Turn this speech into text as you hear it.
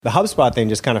The HubSpot thing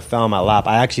just kind of fell in my lap.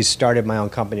 I actually started my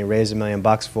own company, raised $1 million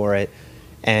for it,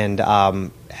 and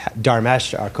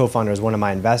Dharmesh, our co-founder, is one of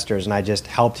my investors, and I just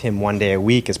helped him one day a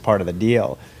week as part of the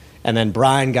deal. And then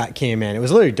Brian came in. It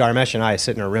was literally Dharmesh and I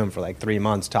sit in a room for like 3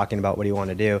 months talking about what he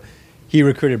wanted to do. He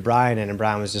recruited Brian in, and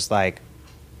Brian was just like,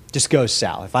 just go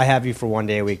sell. If I have you for one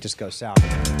day a week, just go sell.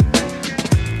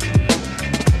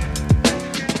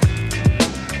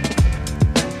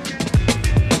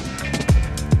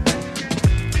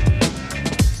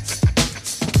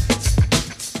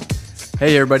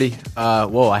 Hey everybody.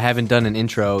 I haven't done an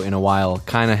intro in a while.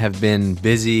 Kind of have been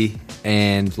busy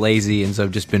and lazy, and so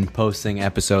I've just been posting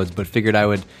episodes, but figured I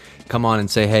would come on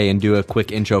and say hey and do a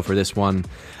quick intro for this one.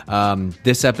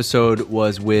 This episode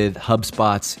was with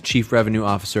HubSpot's Chief Revenue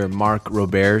Officer, Mark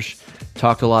Roberge.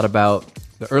 Talked a lot about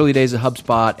the early days of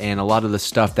HubSpot and a lot of the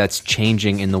stuff that's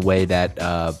changing in the way that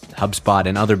HubSpot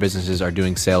and other businesses are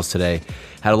doing sales today.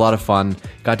 Had a lot of fun.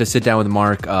 Got to sit down with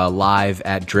Mark live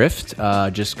at Drift.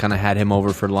 Just kind of had him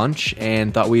over for lunch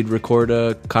and thought we'd record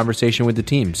a conversation with the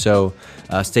team. So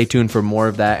stay tuned for more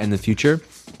of that in the future.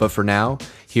 But for now,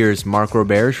 here's Mark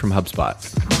Roberge from HubSpot.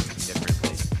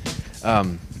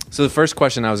 So the first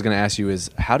question I was going to ask you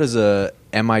is, how's a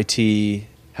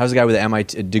guy with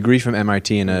a degree from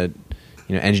MIT and a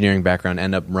engineering background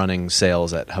end up running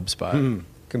sales at HubSpot?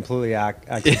 Completely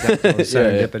accidental,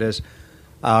 serendipitous.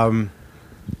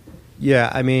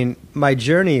 I mean, my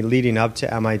journey leading up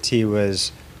to MIT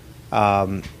was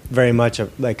very much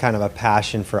kind of a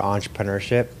passion for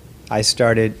entrepreneurship. I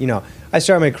started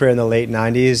my career in the late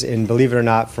 90s, and believe it or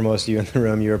not, for most of you in the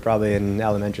room, you were probably in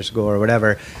elementary school or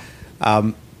whatever.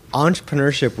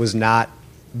 Entrepreneurship was not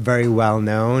very well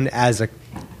known as a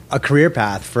career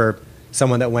path for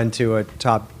someone that went to a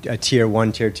tier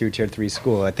 1, tier 2, tier 3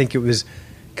 school. I think it was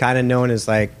kind of known as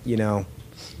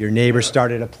your neighbor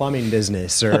started a plumbing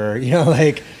business, or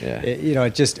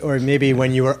or maybe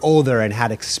when you were older and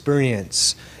had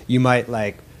experience, you might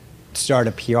start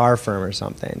a PR firm or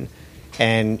something.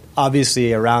 And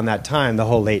obviously around that time, the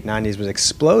whole late 90s was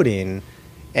exploding,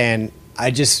 and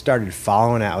I just started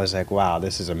following it. I was like, wow,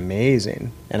 this is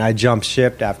amazing. And I jumped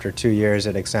ship after 2 years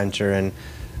at Accenture, and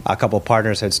a couple of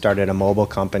partners had started a mobile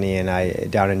company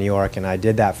down in New York, and I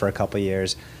did that for a couple of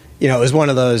years. It was one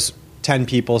of those 10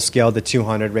 people, scaled to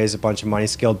 200, raised a bunch of money,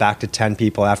 scaled back to 10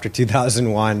 people after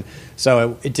 2001.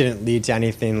 So it didn't lead to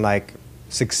anything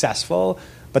successful,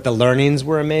 but the learnings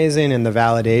were amazing, and the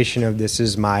validation of this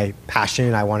is my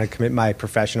passion, I want to commit my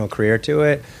professional career to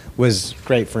it, was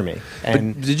great for me.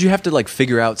 And but did you have to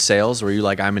figure out sales? Were you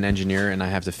I'm an engineer and I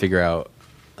have to figure out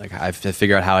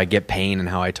how I get pain and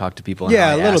how I talk to people? And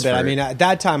yeah, a little bit. I mean, at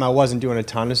that time I wasn't doing a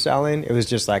ton of selling. It was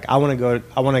just I want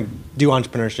to do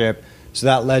entrepreneurship. So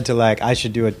that led to I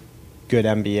should do a good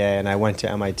MBA, and I went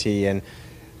to MIT, and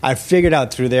I figured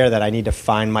out through there that I need to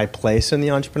find my place in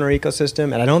the entrepreneur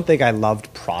ecosystem, and I don't think I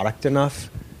loved product enough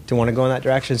to want to go in that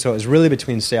direction. So it was really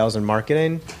between sales and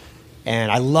marketing,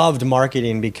 and I loved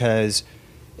marketing because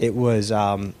it was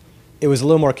a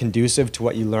little more conducive to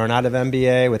what you learn out of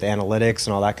MBA with analytics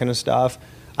and all that kind of stuff.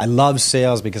 I love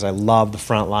sales because I love the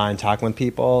front line, talking with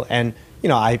people, and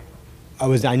I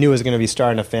knew I was going to be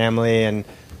starting a family, and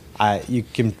you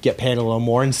can get paid a little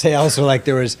more in sales. So that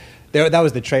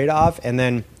was the trade-off. And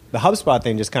then the HubSpot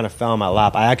thing just kind of fell in my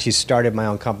lap. I actually started my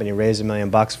own company, raised $1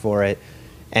 million for it.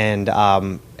 And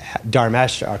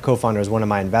Dharmesh, our co-founder, is one of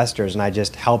my investors, and I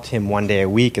just helped him one day a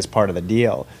week as part of the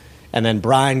deal. And then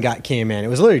Brian came in. It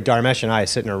was literally Dharmesh and I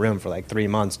sit in a room for 3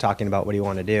 months talking about what he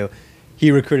wanted to do.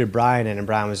 He recruited Brian in, and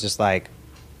Brian was just like,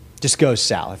 just go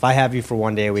sell. If I have you for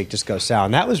one day a week, just go sell.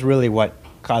 And that was really what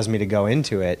caused me to go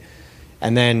into it.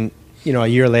 And then, a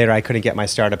year later, I couldn't get my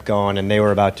startup going, and they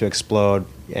were about to explode,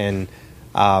 and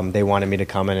they wanted me to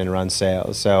come in and run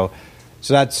sales. So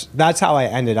that's how I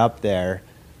ended up there.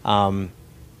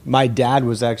 My dad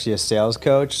was actually a sales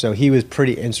coach, so he was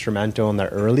pretty instrumental in the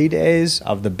early days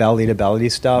of the belly-to-belly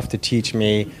stuff to teach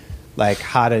me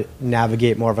how to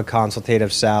navigate more of a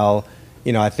consultative sell.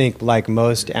 I think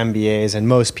most MBAs and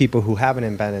most people who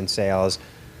haven't been in sales,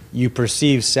 you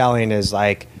perceive selling as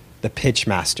the pitch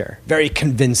master, very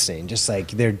convincing. There's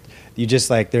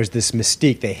this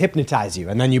mystique. They hypnotize you,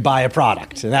 and then you buy a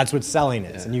product, and that's what selling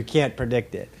is, and you can't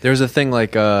predict it. There's a thing I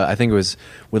think it was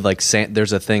with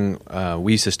there's a thing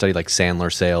we used to study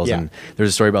Sandler sales, and there's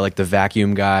a story about the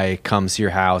vacuum guy comes to your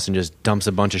house and just dumps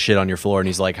a bunch of shit on your floor, and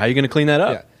he's like, "How are you going to clean that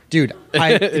up?" Yeah. Dude,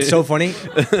 it's so funny.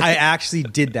 I actually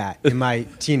did that in my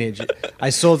teenage. I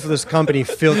sold for this company,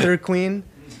 Filter Queen.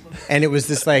 And it was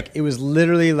it was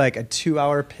literally a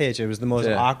 2-hour pitch. It was the most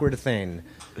awkward thing.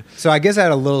 So I guess I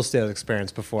had a little sales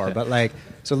experience before, but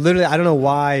so literally, I don't know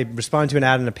why, respond to an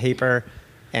ad in a paper,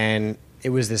 and it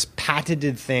was this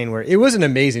patented thing where it was an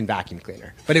amazing vacuum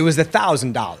cleaner, but it was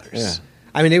 $1,000. Yeah.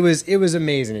 I mean, it was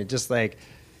amazing. It just like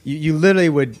you literally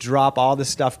would drop all the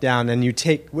stuff down, and you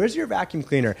take, where's your vacuum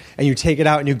cleaner? And you take it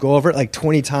out and you go over it like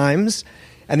 20 times,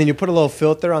 and then you put a little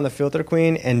filter on the filter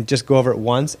queen and just go over it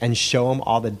once and show them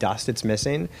all the dust it's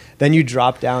missing. Then you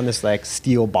drop down this like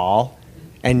steel ball,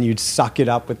 and you'd suck it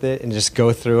up with it and just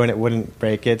go through, and it wouldn't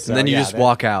break it. So, and then you just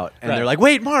walk out, and they're like,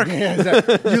 "Wait, Mark!" Yeah,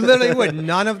 exactly. You literally would.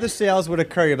 None of the sales would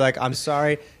occur. You'd be like, "I'm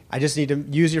sorry, I just need to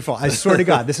use your phone." I swear to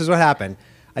God, this is what happened.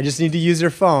 I just need to use your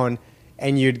phone,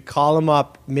 and you'd call them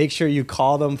up. Make sure you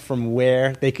call them from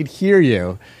where they could hear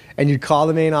you, and you'd call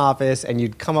the main office, and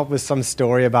you'd come up with some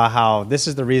story about how this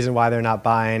is the reason why they're not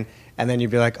buying. And then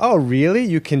you'd be like, "Oh, really?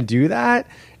 You can do that?"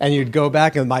 And you'd go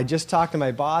back and I just talked to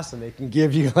my boss, and they can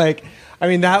give you like, I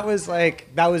mean, that was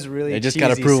really. I just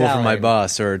got approval selling. from my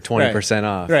boss, or 20%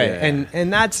 off. Right, Yeah.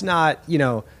 and that's not,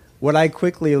 what I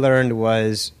quickly learned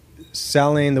was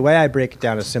selling. The way I break it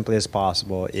down as simply as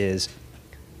possible is,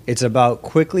 it's about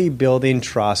quickly building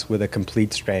trust with a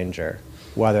complete stranger,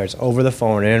 whether it's over the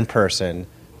phone or in person,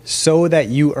 so that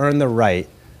you earn the right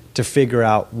to figure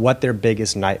out what their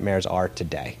biggest nightmares are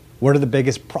today. What are the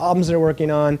biggest problems they're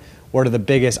working on? What are the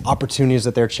biggest opportunities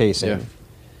that they're chasing? Yeah.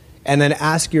 And then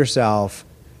ask yourself,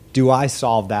 do I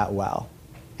solve that well?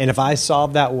 And if I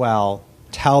solve that well,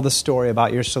 tell the story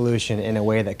about your solution in a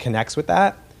way that connects with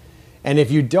that. And if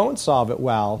you don't solve it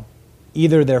well,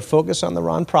 either they're focused on the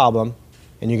wrong problem,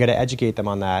 and you got to educate them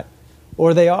on that,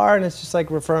 or they are, and it's just like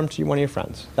refer them to one of your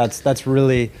friends. That's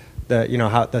really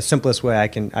the simplest way I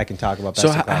can talk about.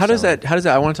 So how does that?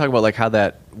 I want to talk about like how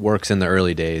that works in the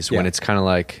early days when it's kind of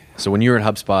like, so when you were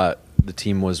at HubSpot, the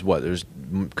team was what?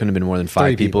 Couldn't have been more than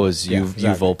 5 people. As you,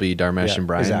 Volpe, Dharmesh, and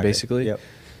Brian, basically. Yep.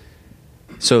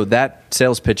 So that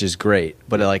sales pitch is great,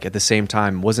 but like at the same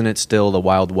time, wasn't it still the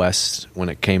Wild West when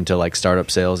it came to like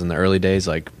startup sales in the early days?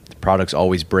 Like the product's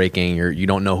always breaking, you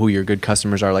don't know who your good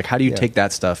customers are. Like how do you take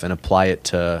that stuff and apply it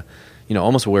to,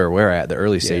 almost where we're at the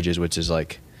early stages, which is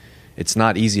like, it's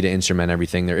not easy to instrument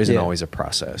everything. There isn't always a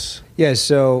process. Yeah,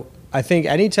 so I think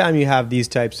anytime you have these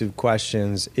types of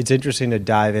questions, it's interesting to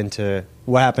dive into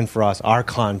what happened for us, our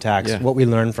context, what we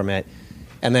learned from it,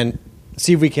 and then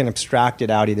see if we can abstract it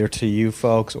out either to you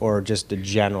folks or just a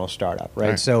general startup,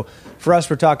 right? So for us,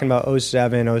 we're talking about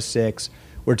 07, 06.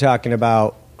 We're talking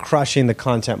about crushing the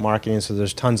content marketing, so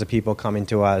there's tons of people coming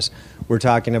to us. We're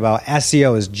talking about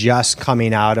SEO is just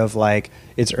coming out of like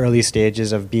its early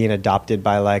stages of being adopted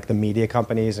by like the media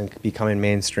companies and becoming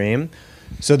mainstream.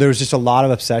 So there was just a lot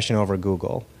of obsession over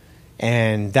Google,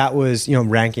 and that was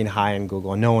ranking high in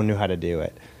Google, and no one knew how to do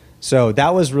it. So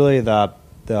that was really the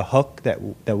hook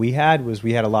that we had, was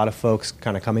we had a lot of folks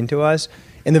kind of coming to us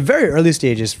in the very early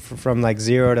stages, from like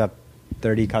 0 to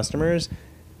 30 customers.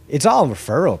 It's all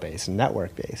referral based and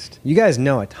network based. You guys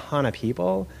know a ton of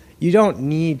people. You don't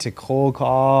need to cold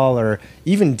call or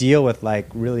even deal with like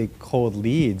really cold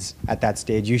leads at that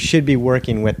stage. You should be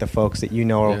working with the folks that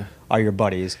are your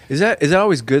buddies. Is that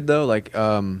always good though? Like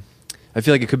I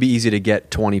feel like it could be easy to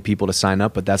get 20 people to sign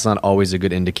up, but that's not always a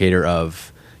good indicator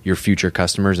of your future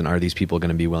customers, and are these people going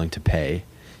to be willing to pay?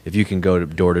 If you can go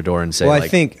door to door and say, well, I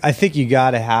think you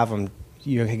got to have them.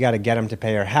 You got to get them to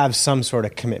pay or have some sort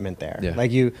of commitment there. Yeah.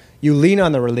 Like you lean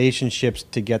on the relationships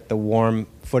to get the warm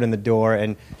foot in the door,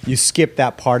 and you skip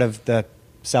that part of the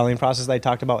selling process that I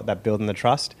talked about, that building the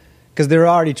trust, because they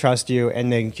already trust you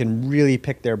and they can really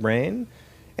pick their brain.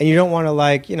 And you don't want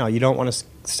to you don't want to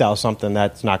sell something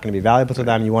that's not going to be valuable to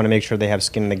them. You want to make sure they have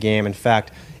skin in the game. In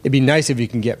fact, it'd be nice if you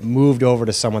can get moved over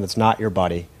to someone that's not your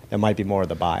buddy, that might be more of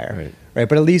the buyer, right?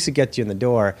 But at least it gets you in the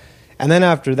door. And then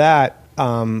after that,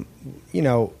 again,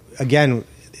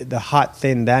 the hot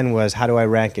thing then was, how do I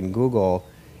rank in Google?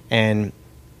 And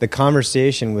the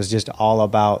conversation was just all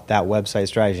about that website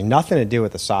strategy, nothing to do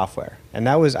with the software. And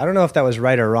that was, I don't know if that was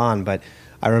right or wrong, but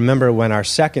I remember when our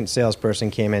second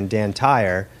salesperson came in, Dan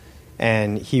Tyre,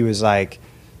 and he was like,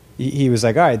 all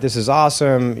right, this is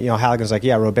awesome. Halligan's like,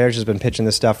 yeah, Roberge has been pitching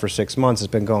this stuff for 6 months.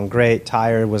 It's been going great.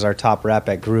 Tyre was our top rep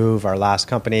at Groove, our last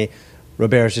company.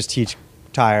 Roberge just teach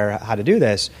Tyre how to do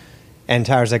this. And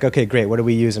Tyre's like, okay, great. What are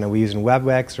we using? Are we using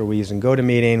WebEx? Or are we using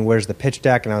GoToMeeting? Where's the pitch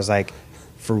deck? And I was like,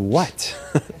 for what?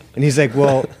 And he's like,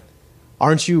 well,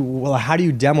 how do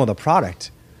you demo the product?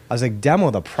 I was like,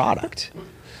 demo the product?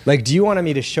 Like, do you want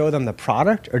me to show them the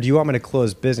product, or do you want me to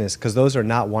close business? Because those are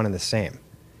not one and the same.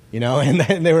 And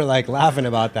then they were like laughing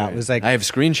about that. It was like, I have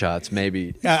screenshots,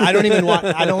 maybe. I don't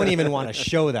even want to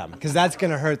show them because that's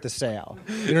going to hurt the sale.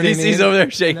 You know what I mean? DC's over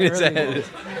there shaking his head.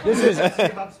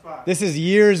 This is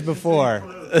years before.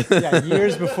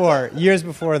 Years before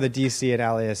the DC and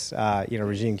Alias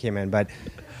regime came in. But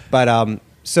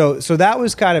so that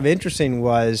was kind of interesting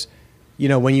was,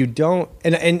 when you don't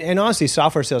and honestly,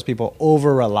 software salespeople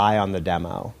over rely on the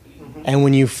demo. And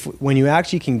when you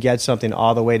actually can get something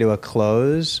all the way to a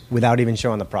close without even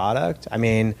showing the product, I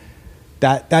mean,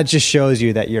 that just shows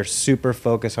you that you're super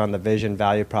focused on the vision,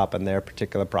 value prop, and their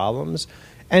particular problems.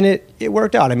 And it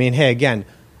worked out. I mean, hey, again,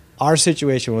 our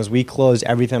situation was we closed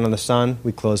everything on the sun.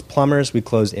 We closed plumbers. We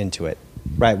closed Intuit.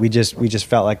 Right? We just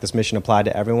felt like this mission applied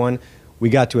to everyone. We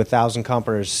got to 1,000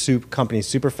 companies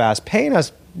super fast, paying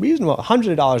us reasonable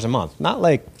 $100 a month, not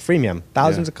like freemium,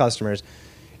 thousands of customers.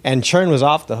 And churn was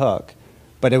off the hook,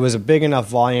 but it was a big enough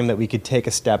volume that we could take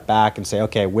a step back and say,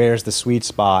 okay, where's the sweet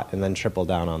spot, and then triple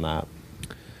down on that.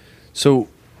 So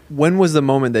when was the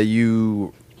moment that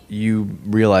you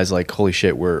realized, like, holy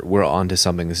shit, we're onto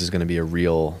something, this is going to be a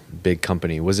real big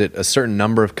company? Was it a certain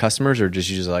number of customers, or just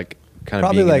you just like kind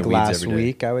of probably being like in the weeds last every day?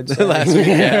 week, I would say. Last week,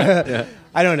 yeah.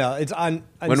 I don't know. It's on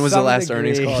when was the last degree,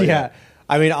 earnings call? Yeah.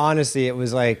 I mean, honestly, it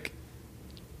was like,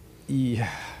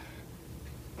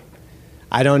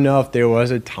 I don't know if there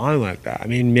was a time like that. I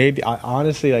mean, maybe,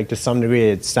 honestly, like to some degree,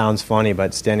 it sounds funny,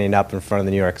 but standing up in front of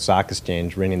the New York Stock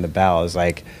Exchange, ringing the bell is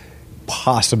like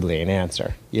possibly an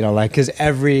answer. Because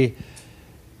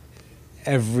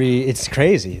it's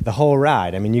crazy, the whole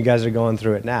ride. I mean, you guys are going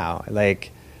through it now.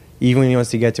 Like, even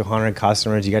once you get to 100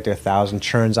 customers, you get to 1,000,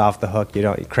 churn's off the hook. You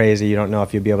don't know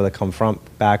if you'll be able to come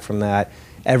back from that.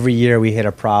 Every year we hit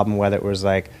a problem, whether it was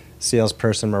like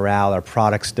salesperson morale or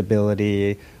product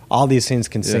stability. All these things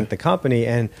can sink the company.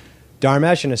 And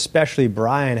Dharmesh and especially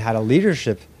Brian had a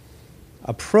leadership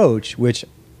approach, which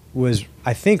was,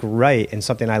 I think, right and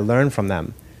something I learned from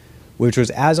them, which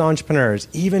was as entrepreneurs,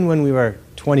 even when we were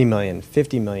 20 million,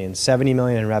 50 million, 70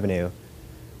 million in revenue,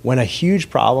 when a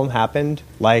huge problem happened,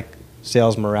 like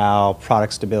sales morale,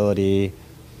 product stability,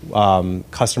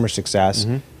 customer success,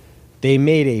 they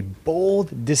made a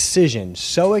bold decision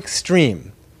so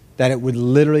extreme that it would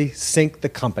literally sink the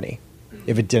company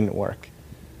if it didn't work.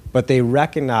 But they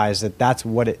recognized that that's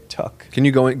what it took. Can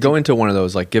you go into one of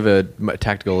those, like give a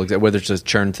tactical example, whether it's just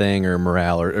churn thing or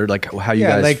morale or like how you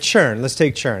guys... Yeah, like churn. Let's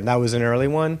take churn. That was an early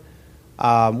one.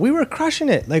 We were crushing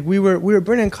it. Like we were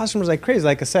bringing customers like crazy.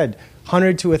 Like I said,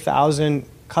 100 to 1,000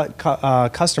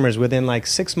 customers within like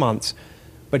 6 months.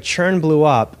 But churn blew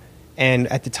up. And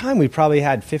at the time, we probably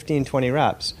had 15, 20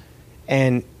 reps.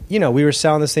 And, we were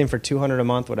selling this thing for $200 a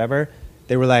month, whatever.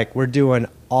 They were like, we're doing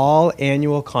all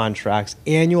annual contracts,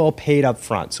 annual paid up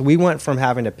front. So we went from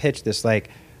having to pitch this like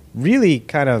really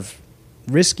kind of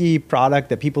risky product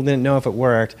that people didn't know if it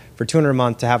worked for $200 a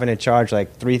month to having to charge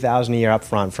like $3,000 a year up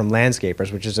front from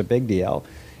landscapers, which is a big deal.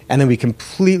 And then we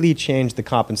completely changed the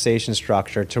compensation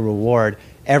structure to reward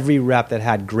every rep that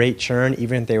had great churn,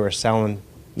 even if they were selling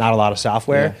not a lot of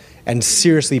software, and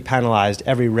seriously penalized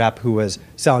every rep who was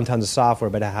selling tons of software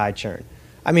but had high churn.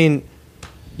 I mean,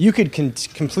 you could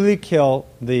completely kill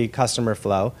the customer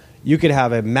flow. You could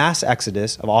have a mass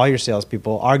exodus of all your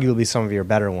salespeople, arguably some of your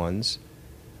better ones.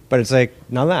 But it's like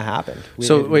none of that happened.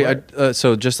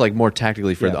 So just like more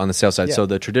tactically on the sales side. Yeah. So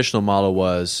the traditional model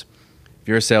was, if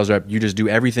you're a sales rep, you just do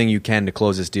everything you can to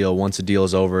close this deal. Once the deal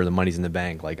is over, the money's in the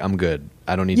bank. Like, I'm good.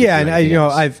 I don't need to do anything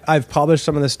else. I've published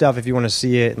some of this stuff if you want to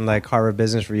see it in like Harvard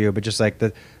Business Review. But just like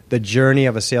the journey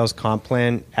of a sales comp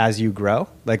plan as you grow.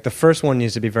 Like the first one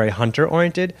needs to be very hunter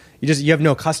oriented. You have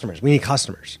no customers. We need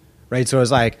customers, right? So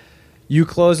it's like you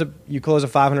close a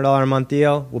 $500 a month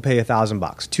deal, we'll pay you $1,000,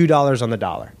 $2 on the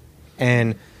dollar,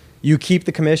 and you keep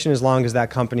the commission as long as that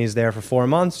company is there for 4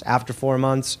 months. After 4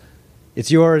 months, it's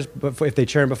yours. But if they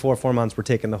churn before 4 months, we're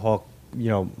taking the whole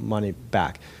money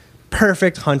back.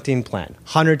 Perfect hunting plan.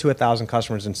 100 to 1,000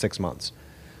 customers in 6 months.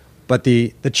 But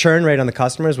the churn rate on the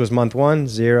customers was month 1,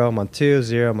 0, month 2,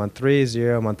 0, month 3,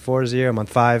 0, month 4, 0, month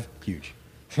 5, huge.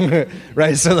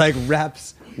 Right? So like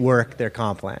reps work their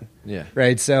comp plan. Yeah.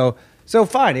 Right? So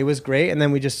fine, it was great, and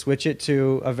then we just switch it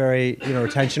to a very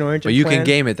retention oriented. But you plan. can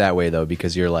game it that way though,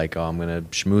 because you're like, I'm gonna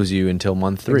schmooze you until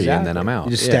month 3, and then I'm out.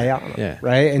 You just stay on them, yeah.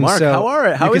 right? And Mark, so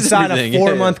how you is can sign everything? a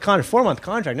 4-month contract. 4-month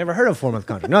contract. Never heard of a 4-month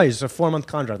contract. No, it's just a 4-month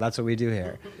contract. That's what we do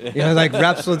here. Like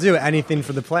reps will do anything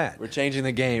for the plan. We're changing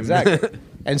the game. Exactly.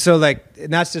 And so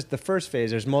and that's just the first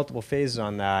phase. There's multiple phases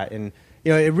on that, and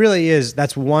it really is.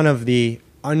 That's one of the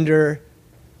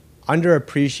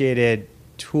underappreciated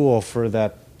tool for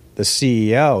the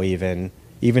CEO even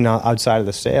even outside of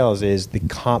the sales, is the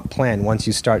comp plan. Once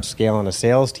you start scaling a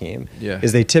sales team,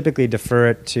 is they typically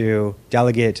delegate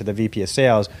it to the VP of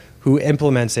sales, who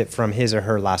implements it from his or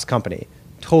her last company.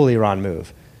 Totally wrong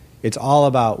move. It's all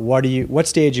about what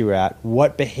stage you're at,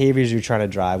 what behaviors you're trying to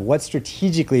drive, what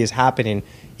strategically is happening,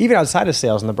 even outside of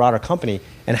sales in the broader company,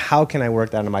 and how can I work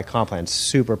that into my comp plan?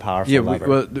 Super powerful. Lever.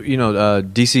 Well,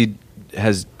 DC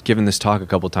has given this talk a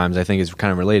couple times. I think it's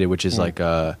kind of related, which is like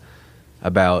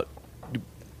about,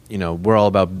 we're all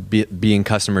about being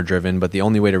customer driven, but the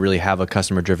only way to really have a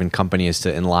customer driven company is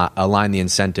to align the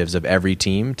incentives of every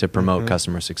team to promote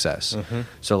customer success.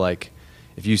 So like,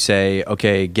 if you say,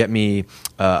 okay, get me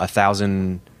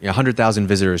 100,000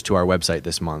 visitors to our website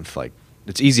this month, like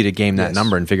it's easy to game that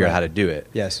number and figure out how to do it.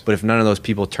 Yes. But if none of those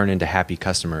people turn into happy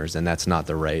customers, then that's not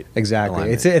the right Exactly.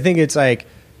 alignment. I think it's like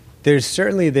there's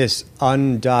certainly this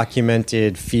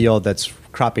undocumented field that's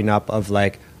cropping up of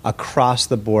like across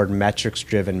the board metrics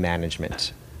driven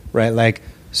management, right? Like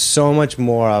so much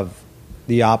more of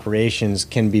the operations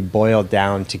can be boiled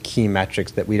down to key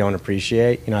metrics that we don't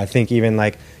appreciate. I think even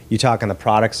like you talk on the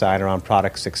product side around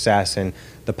product success and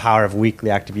the power of weekly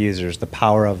active users, the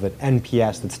power of an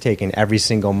NPS that's taken every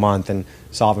single month and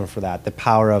solving for that, the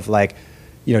power of like,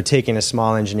 taking a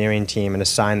small engineering team and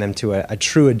assign them to a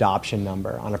true adoption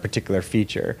number on a particular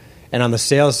feature. And on the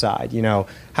sales side,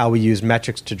 how we use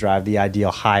metrics to drive the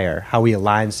ideal hire, how we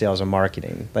align sales and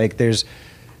marketing. Like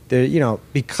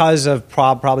because of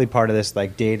probably part of this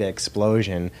like data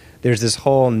explosion, there's this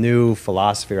whole new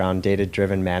philosophy around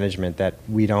data-driven management that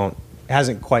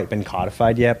hasn't quite been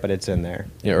codified yet, but it's in there.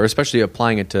 Yeah, or especially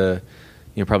applying it to,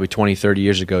 probably 20, 30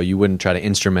 years ago, you wouldn't try to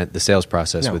instrument the sales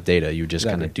process with data. You just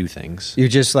kind of do things. You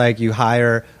just you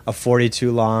hire a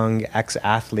 42 long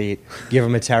ex-athlete, give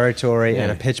him a territory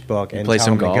and a pitch book, and play tell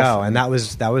some him golf. to go. And that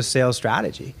was sales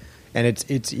strategy. And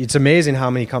it's amazing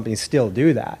how many companies still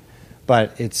do that.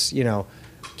 But it's,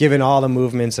 given all the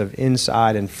movements of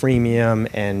inside and freemium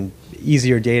and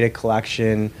easier data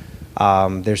collection,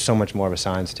 there's so much more of a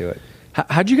science to it.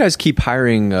 How'd you guys keep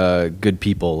hiring good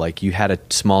people? Like you had a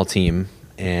small team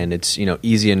and it's,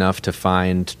 easy enough to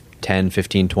find 10,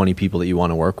 15, 20 people that you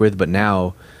want to work with, but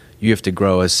now you have to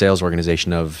grow a sales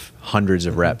organization of hundreds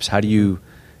of reps. How do you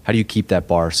keep that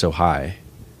bar so high?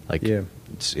 Like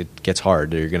it gets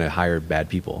hard. You're going to hire bad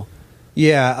people.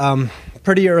 Yeah.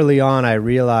 Pretty early on, I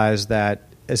realized that,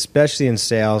 especially in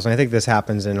sales, and I think this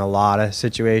happens in a lot of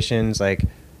situations, like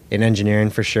in engineering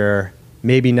for sure,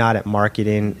 maybe not at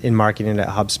marketing at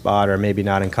HubSpot, or maybe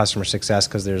not in customer success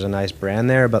because there's a nice brand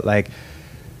there, but like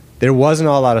there wasn't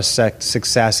a lot of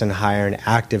success in hiring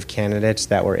active candidates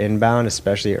that were inbound,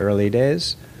 especially early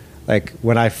days. Like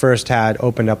when I first had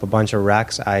opened up a bunch of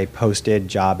recs, I posted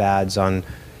job ads on,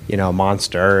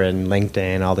 Monster and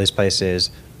LinkedIn, all these places.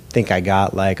 I think I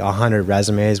got like 100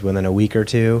 resumes within a week or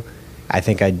two. I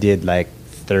think I did like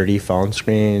 30 phone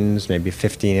screens, maybe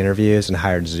 15 interviews, and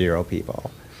hired 0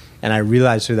 people. And I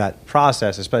realized through that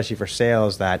process, especially for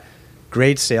sales, that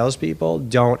great salespeople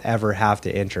don't ever have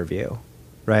to interview,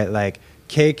 right? Like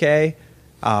KK,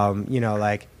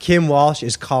 like Kim Walsh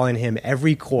is calling him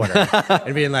every quarter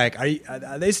and being like,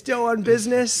 are they still on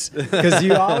business? Because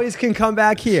you always can come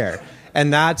back here.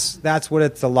 And that's what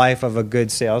it's the life of a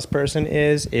good salesperson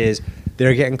is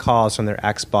they're getting calls from their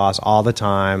ex-boss all the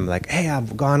time, like, hey,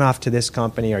 I've gone off to this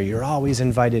company, or you're always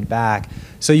invited back.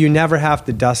 So you never have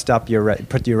to dust up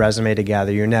put your resume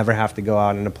together. You never have to go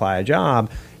out and apply a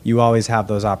job. You always have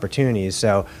those opportunities.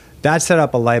 So that set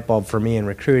up a light bulb for me in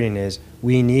recruiting is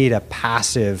we need a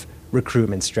passive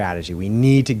recruitment strategy. We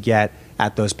need to get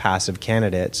at those passive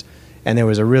candidates. And there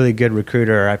was a really good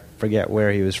recruiter, I forget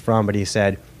where he was from, but he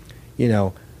said,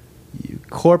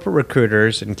 corporate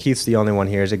recruiters, and Keith's the only one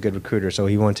here is a good recruiter, so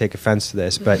he won't take offense to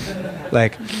this, but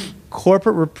like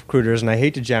corporate recruiters, and I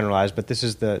hate to generalize, but this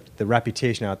is the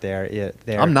reputation out there.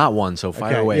 I'm not one, so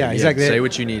fire away. Yeah, exactly. Say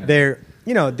what you need.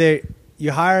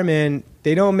 You hire them in,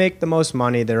 they don't make the most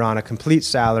money, they're on a complete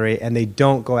salary, and they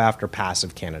don't go after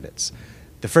passive candidates.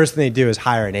 The first thing they do is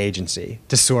hire an agency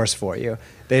to source for you.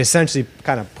 They essentially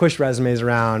kind of push resumes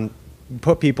around,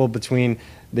 put people between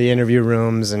the interview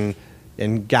rooms and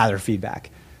gather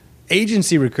feedback.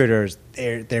 Agency recruiters,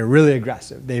 they're really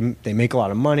aggressive. They make a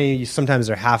lot of money. Sometimes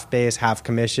they're half base, half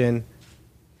commission,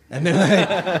 and they're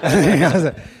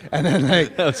like, and then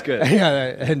like that's good.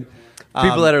 Yeah, and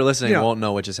people that are listening won't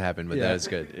know what just happened, but that is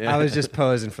good. Yeah. I was just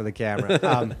posing for the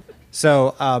camera.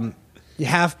 You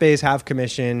half base, half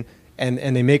commission,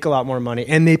 and they make a lot more money,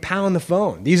 and they pound the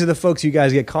phone. These are the folks you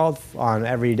guys get called on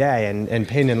every day and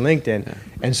pinned in LinkedIn. Yeah.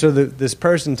 And so this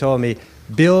person told me,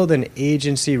 build an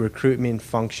agency recruitment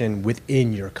function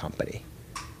within your company.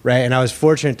 right? And I was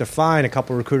fortunate to find a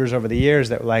couple recruiters over the years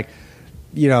that were like,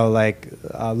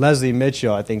 Leslie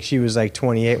Mitchell, I think she was like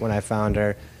 28 when I found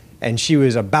her, and she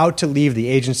was about to leave the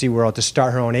agency world to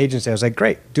start her own agency. I was like,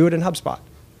 great, do it in HubSpot.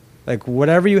 Like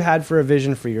whatever you had for a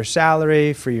vision for your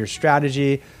salary, for your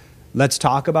strategy, let's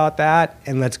talk about that,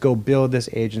 and let's go build this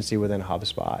agency within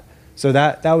HubSpot. So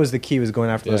that was the key, was going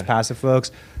after those passive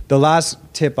folks. The last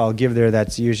tip I'll give there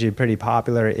that's usually pretty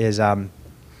popular is the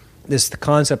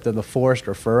concept of the forced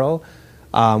referral,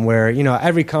 where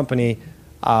every company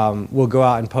will go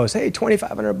out and post, hey,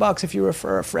 $2,500 if you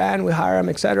refer a friend, we hire them,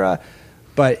 etc.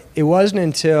 But it wasn't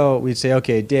until we'd say,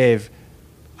 okay, Dave,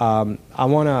 I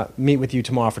want to meet with you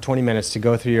tomorrow for 20 minutes to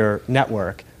go through your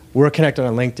network. We're connected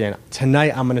on LinkedIn.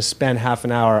 Tonight, I'm going to spend half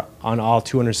an hour on all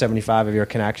 275 of your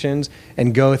connections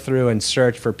and go through and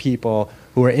search for people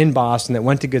who are in Boston that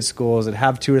went to good schools, that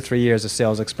have 2 or 3 years of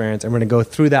sales experience. And we're going to go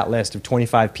through that list of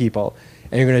 25 people.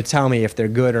 And you're going to tell me if they're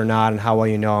good or not and how well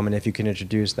you know them and if you can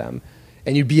introduce them.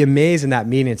 And you'd be amazed in that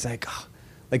meeting. It's like,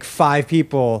 5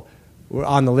 people were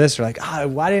on the list are like,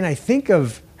 why didn't I think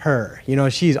of her?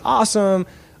 She's awesome.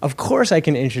 Of course I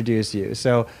can introduce you.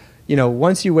 So,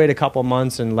 once you wait a couple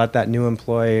months and let that new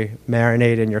employee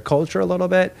marinate in your culture a little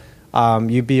bit,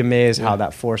 you'd be amazed how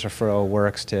that force referral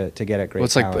works to get at great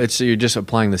talent. Like you're just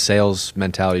applying the sales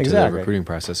mentality to the recruiting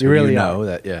process. You really know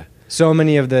that, So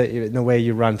many of the way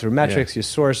you run through metrics, you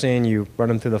sourcing, you run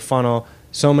them through the funnel.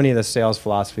 So many of the sales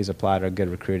philosophies apply to good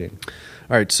recruiting.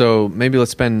 All right, so maybe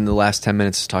let's spend the last 10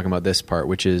 minutes talking about this part,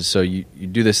 which is, so you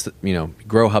do this,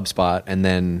 grow HubSpot, and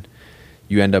then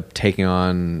you end up taking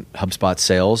on HubSpot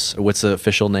Sales. What's the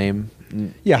official name?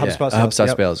 Yeah, HubSpot Sales.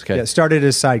 HubSpot Sales, okay. Yeah, it started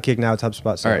as Sidekick, now it's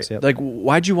HubSpot Sales. All right. Yep. Like,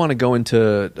 why'd you want to go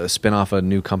into spin off a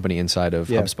new company inside of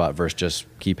HubSpot versus just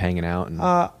keep hanging out? And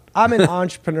I'm an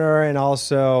entrepreneur, and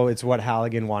also it's what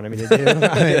Halligan wanted me to do.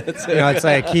 It's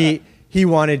like he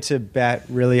wanted to bet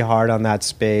really hard on that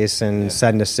space and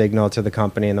send a signal to the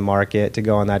company and the market to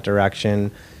go in that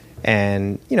direction.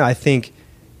 And, I think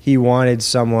he wanted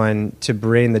someone to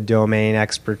bring the domain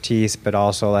expertise, but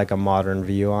also like a modern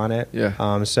view on it.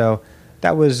 Yeah. So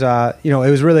that was, it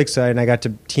was really exciting. I got to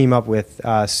team up with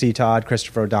C. Todd,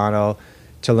 Christopher O'Donnell,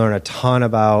 to learn a ton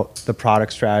about the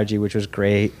product strategy, which was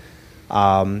great.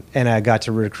 And I got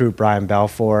to recruit Brian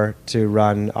Belfour to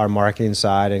run our marketing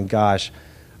side. And gosh,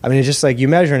 it's just like you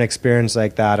measure an experience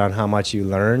like that on how much you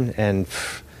learn. And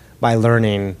my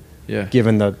learning,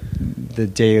 given the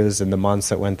days and the months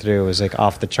that went through, was like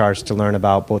off the charts to learn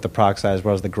about both the product side as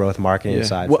well as the growth marketing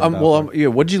side. What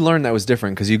did you learn that was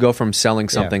different? Because you go from selling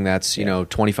something that's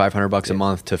 $2,500 a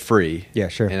month to free. Yeah,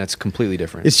 sure. And it's completely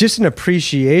different. It's just an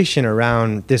appreciation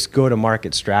around this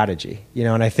go-to-market strategy.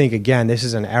 And I think, again, this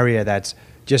is an area that's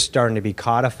just starting to be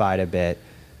codified a bit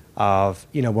of,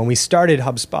 when we started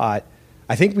HubSpot,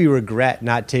 I think we regret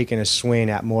not taking a swing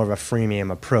at more of a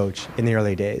freemium approach in the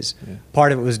early days. Yeah.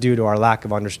 Part of it was due to our lack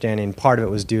of understanding. Part of it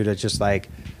was due to just like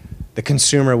the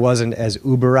consumer wasn't as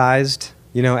Uberized,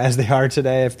 as they are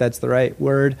today, if that's the right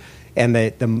word. And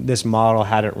this model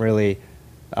hadn't really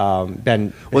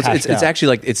been it's actually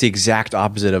like it's the exact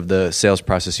opposite of the sales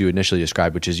process you initially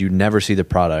described, which is you never see the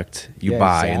product, you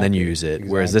buy, and then you use it.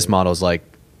 Exactly. Whereas this model is like,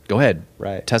 go ahead,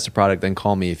 test the product, then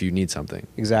call me if you need something.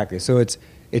 Exactly. So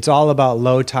it's all about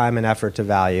low time and effort to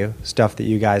value, stuff that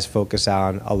you guys focus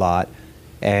on a lot.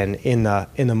 And in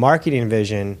the marketing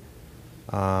vision,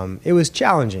 it was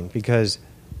challenging because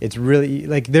it's really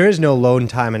like there is no low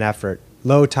time and effort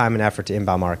to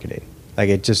inbound marketing.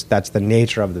 Like that's the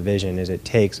nature of the vision, is it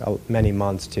takes many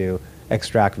months to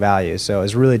extract value. So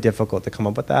it's really difficult to come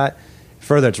up with that.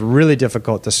 Further, it's really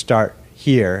difficult to start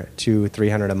here to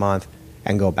 $300 a month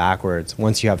and go backwards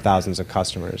once you have thousands of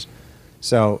customers.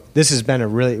 So this has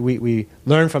been we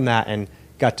learned from that and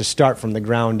got to start from the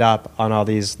ground up on all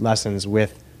these lessons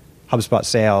with HubSpot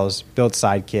Sales, built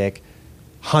Sidekick,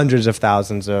 hundreds of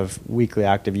thousands of weekly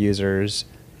active users,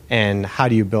 and how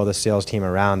do you build a sales team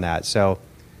around that? So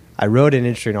I wrote an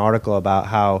interesting article about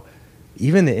how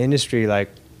even the industry, like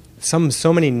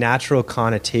so many natural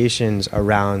connotations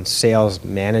around sales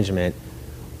management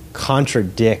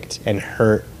contradict and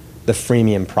hurt the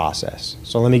freemium process.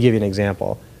 So let me give you an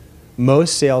example.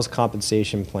 Most sales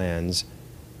compensation plans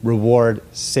reward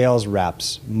sales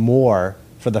reps more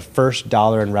for the first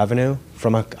dollar in revenue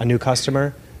from a new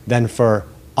customer than for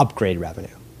upgrade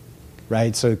revenue,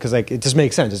 right? So because it just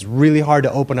makes sense. It's really hard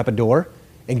to open up a door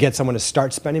and get someone to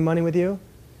start spending money with you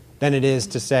than it is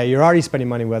to say, you're already spending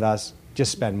money with us,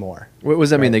 just spend more. What does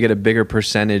that mean? They get a bigger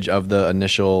percentage of the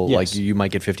initial, like you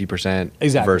might get 50%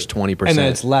 versus 20%. And then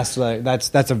it's less,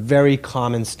 that's a very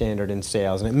common standard in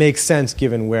sales. And it makes sense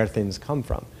given where things come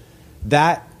from.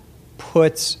 That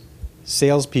puts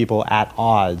salespeople at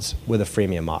odds with a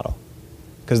freemium model.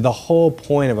 Because the whole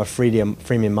point of a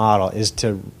freemium model is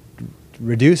to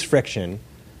reduce friction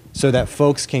so that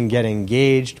folks can get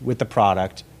engaged with the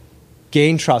product,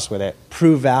 gain trust with it,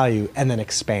 prove value, and then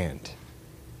expand.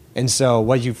 And so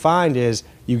what you find is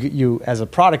you as a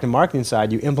product and marketing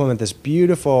side, you implement this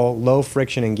beautiful low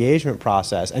friction engagement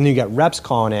process, and you get reps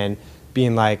calling in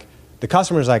being like, the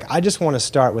customer's like, I just want to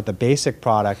start with the basic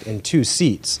product and 2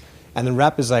 seats. And the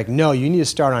rep is like, no, you need to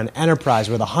start on enterprise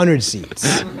with 100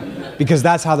 seats because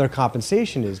that's how their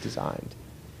compensation is designed.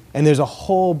 And there's a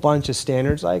whole bunch of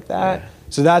standards like that. Yeah.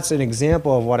 So that's an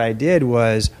example of what I did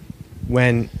was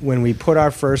when we put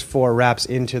our first 4 reps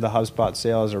into the HubSpot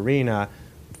sales arena,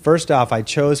 first off, I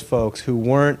chose folks who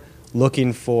weren't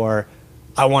looking for,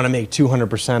 I want to make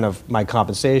 200% of my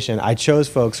compensation. I chose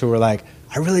folks who were like,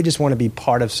 I really just want to be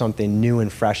part of something new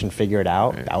and fresh and figure it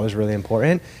out. Right. That was really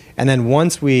important. And then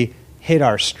once we hit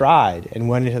our stride and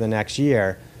went into the next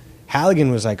year, Halligan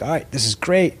was like, all right, this is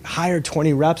great. Hire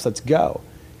 20 reps, let's go.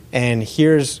 And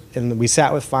we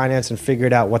sat with finance and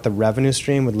figured out what the revenue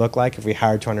stream would look like if we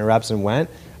hired 20 reps and went.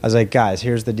 I was like, guys,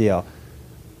 here's the deal.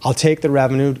 I'll take the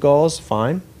revenue goals,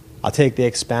 fine. I'll take the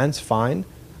expense, fine.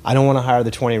 I don't want to hire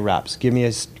the 20 reps. Give me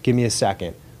a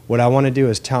second. What I want to do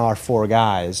is tell our 4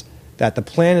 guys that the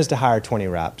plan is to hire 20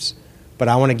 reps, but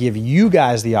I want to give you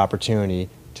guys the opportunity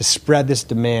to spread this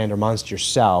demand amongst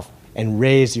yourself and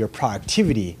raise your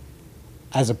productivity,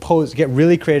 as opposed to get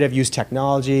really creative, use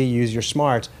technology, use your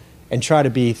smarts, and try to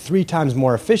be 3 times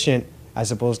more efficient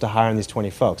as opposed to hiring these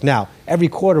 20 folks. Now, every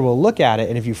quarter we'll look at it,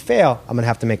 and if you fail, I'm going to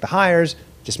have to make the hires.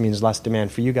 Just means less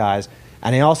demand for you guys.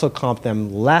 And I also comp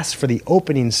them less for the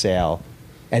opening sale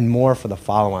and more for the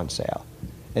follow-on sale.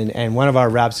 And one of our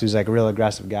reps, who's like a real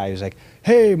aggressive guy, he was like,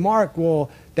 hey, Mark,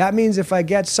 well, that means if I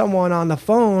get someone on the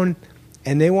phone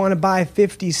and they want to buy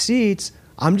 50 seats,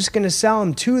 I'm just going to sell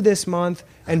them 2 this month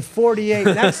and 48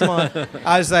 next month.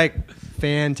 I was like,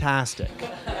 fantastic.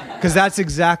 Because that's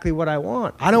exactly what I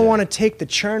want. I don't want to take the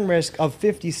churn risk of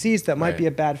 50 seats that might be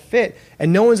a bad fit,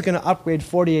 and no one's going to upgrade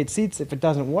 48 seats if it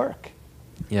doesn't work.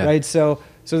 Yeah. Right? So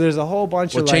there's a whole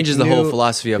bunch of it changes the whole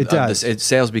philosophy of this.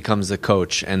 Sales becomes the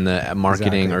coach and the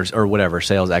marketing or whatever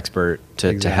sales expert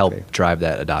to help drive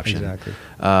that adoption. Exactly.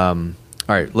 All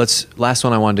right, last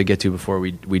one I wanted to get to before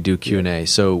we do Q&A. Yeah.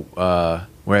 So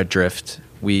we're at Drift.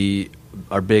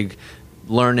 Our big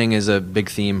learning is a big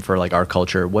theme for like our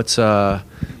culture. What's the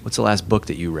last book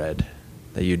that you read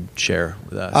that you'd share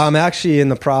with us? I'm actually in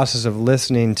the process of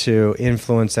listening to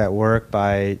Influence at Work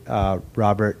by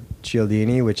Robert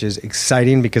Cialdini, which is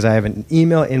exciting because I have an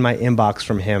email in my inbox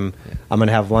from him. Yeah. I'm going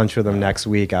to have lunch with him next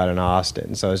week out in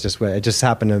Austin. So it just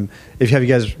happened to. Have you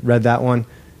guys read that one?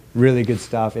 Really good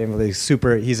stuff.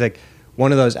 He's like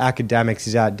one of those academics.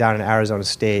 He's down in Arizona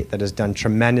State that has done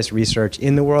tremendous research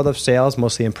in the world of sales,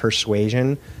 mostly in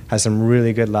persuasion. Has some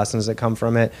really good lessons that come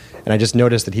from it. And I just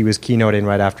noticed that he was keynoting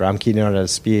right after I'm keynoting a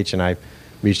speech, and I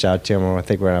reached out to him, and I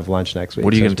think we're going to have lunch next week.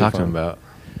 What are you going to talk to him about?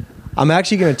 I'm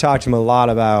actually going to talk to him a lot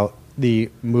about the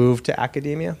move to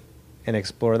academia and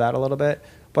explore that a little bit.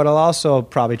 But I'll also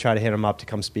probably try to hit him up to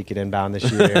come speak at Inbound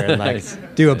this year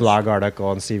and do a blog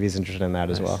article and see if he's interested in that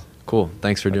as well. Cool.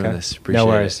 Thanks for doing this. Appreciate it. No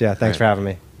worries. Yeah, thanks for having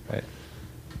me.